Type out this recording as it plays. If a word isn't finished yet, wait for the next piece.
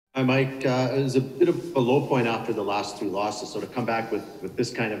Hi, Mike. It was a bit of a low point after the last two losses, so to come back with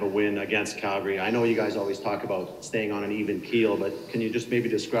this kind of a win against Calgary. I know you guys always talk about staying on an even keel, but can you just maybe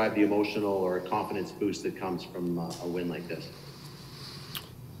describe the emotional or confidence boost that comes from a win like this?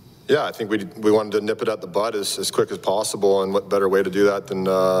 Yeah, I think we wanted to nip it at the bud as quick as possible, and what better way to do that than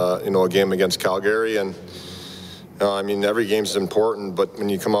a game against Calgary. And I mean, every game is important, but when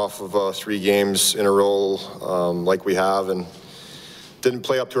you come off of 3 games in a row like we have, and didn't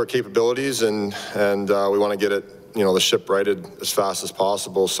play up to our capabilities, and we want to get it, the ship righted as fast as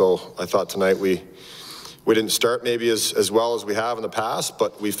possible. So I thought tonight we didn't start maybe as well as we have in the past,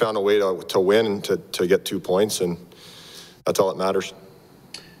 but we found a way to win and to get 2 points, and that's all that matters.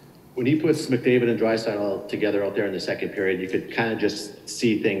 When he puts McDavid and Draisaitl together out there in the second period, you could kind of just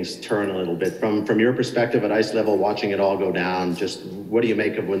see things turn a little bit. From your perspective at ice level, watching it all go down, just what do you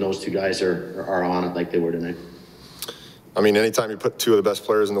make of when those two guys are on it like they were tonight? I mean, anytime you put 2 of the best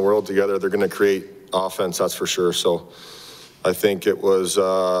players in the world together, they're going to create offense, that's for sure. So I think it was,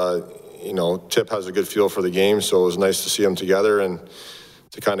 Tip has a good feel for the game, so it was nice to see them together and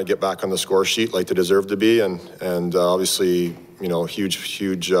to kind of get back on the score sheet like they deserve to be. And obviously,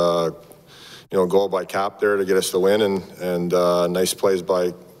 huge goal by Cap there to get us the win, and nice plays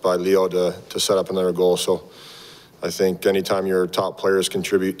by Leo to set up another goal. So I think anytime your top players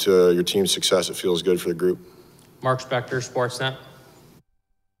contribute to your team's success, it feels good for the group. Mark Spector, Sportsnet.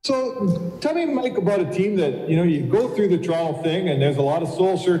 So tell me, Mike, about a team that, you go through the Toronto thing and there's a lot of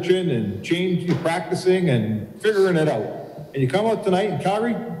soul searching and practicing and figuring it out. And you come out tonight and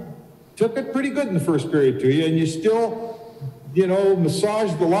Calgary took it pretty good in the first period to you, and you still,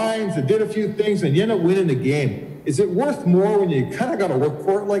 massaged the lines and did a few things and you end up winning the game. Is it worth more when you kind of got to work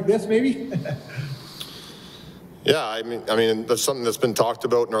for it like this, maybe? Yeah, I mean, that's something that's been talked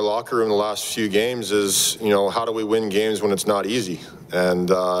about in our locker room the last few games is, how do we win games when it's not easy?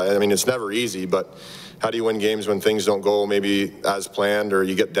 And, it's never easy, but how do you win games when things don't go maybe as planned, or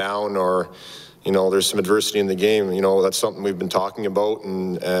you get down, or, there's some adversity in the game? That's something we've been talking about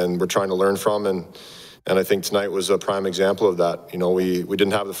and we're trying to learn from. And I think tonight was a prime example of that. We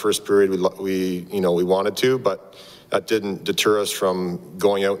didn't have the first period we wanted to, but that didn't deter us from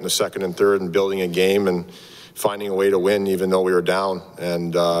going out in the second and third and building a game and finding a way to win even though we were down.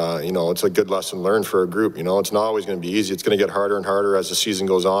 And, it's a good lesson learned for a group. It's not always going to be easy. It's going to get harder and harder as the season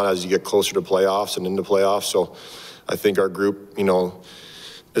goes on, as you get closer to playoffs and into playoffs. So I think our group,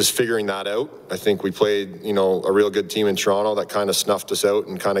 is figuring that out. I think we played, a real good team in Toronto that kind of snuffed us out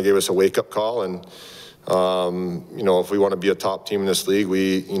and kind of gave us a wake-up call. And, if we want to be a top team in this league,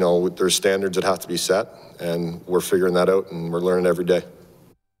 there's standards that have to be set, and we're figuring that out, and we're learning every day.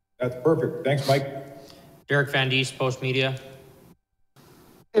 That's perfect. Thanks, Mike. Derek Van Diest, Post Media.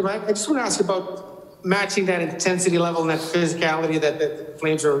 Hey, Mike, I just want to ask about matching that intensity level and that physicality that the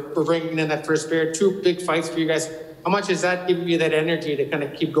Flames were bringing in that first period. 2 big fights for you guys. How much is that giving you that energy to kind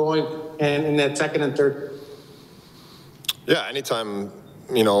of keep going and in that second and third? Yeah, anytime,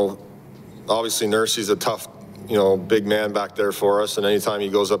 obviously Nursey's a tough, big man back there for us, and anytime he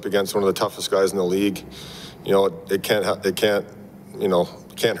goes up against one of the toughest guys in the league, it can't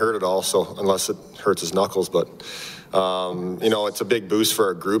hurt at all. So unless it hurts his knuckles, but it's a big boost for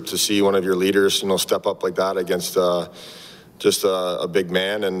our group to see one of your leaders, step up like that against just a big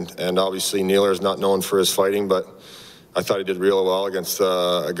man. And obviously Nealer is not known for his fighting, but I thought he did real well against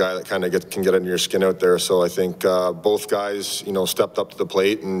a guy that kind of can get under your skin out there. So I think both guys, stepped up to the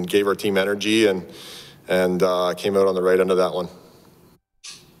plate and gave our team energy and came out on the right end of that one.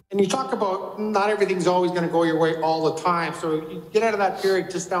 And you talk about not everything's always going to go your way all the time. So you get out of that period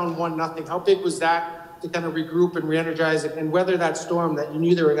just down 1-0. How big was that to kind of regroup and re-energize it and weather that storm that you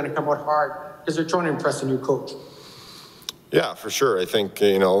knew they were going to come out hard because they're trying to impress a new coach? Yeah, for sure. I think,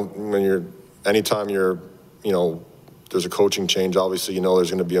 anytime there's a coaching change, obviously,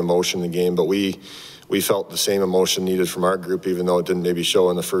 there's going to be emotion in the game, but we felt the same emotion needed from our group, even though it didn't maybe show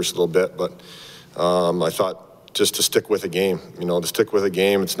in the first little bit. But I thought just to stick with a game,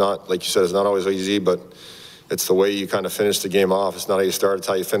 it's not, like you said, it's not always easy, but it's the way you kind of finish the game off. It's not how you start, it's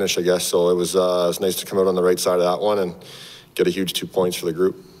how you finish, I guess. So it was nice to come out on the right side of that one and get a huge 2 points for the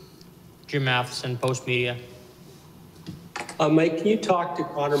group. Jim Matheson, Post Media. Mike, can you talk to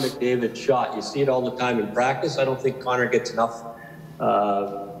Connor McDavid's shot? You see it all the time in practice. I don't think Connor gets enough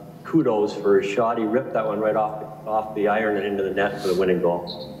kudos for his shot. He ripped that one right off the iron and into the net for the winning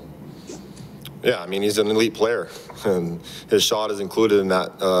goal. Yeah, he's an elite player, and his shot is included in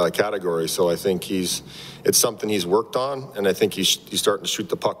that category. So I think it's something he's worked on, and I think he's starting to shoot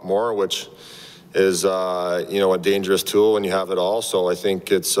the puck more, which is a dangerous tool when you have it all. So I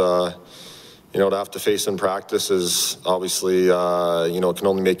think it's you know, to have to face in practice is obviously, you know, it can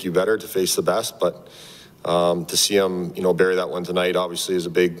only make you better to face the best, but to see him, you know, bury that one tonight obviously is a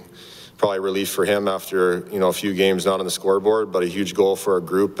big, probably relief for him after, you know, a few games not on the scoreboard, but a huge goal for our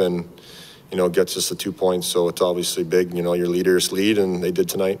group and, you know, gets us the 2 points. So it's obviously big, you know, your leaders lead and they did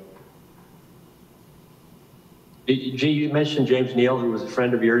tonight. You mentioned James Neal, who was a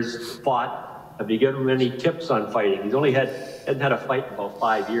friend of yours, fought. Have you given him any tips on fighting? He's only hadn't had a fight in about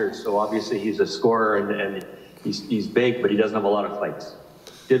 5 years, so obviously he's a scorer and he's big, but he doesn't have a lot of fights.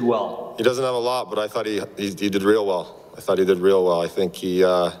 Did well. He doesn't have a lot, but I thought he did real well. I thought he did real well. I think he,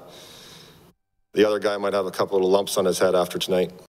 the other guy might have a couple of lumps on his head after tonight.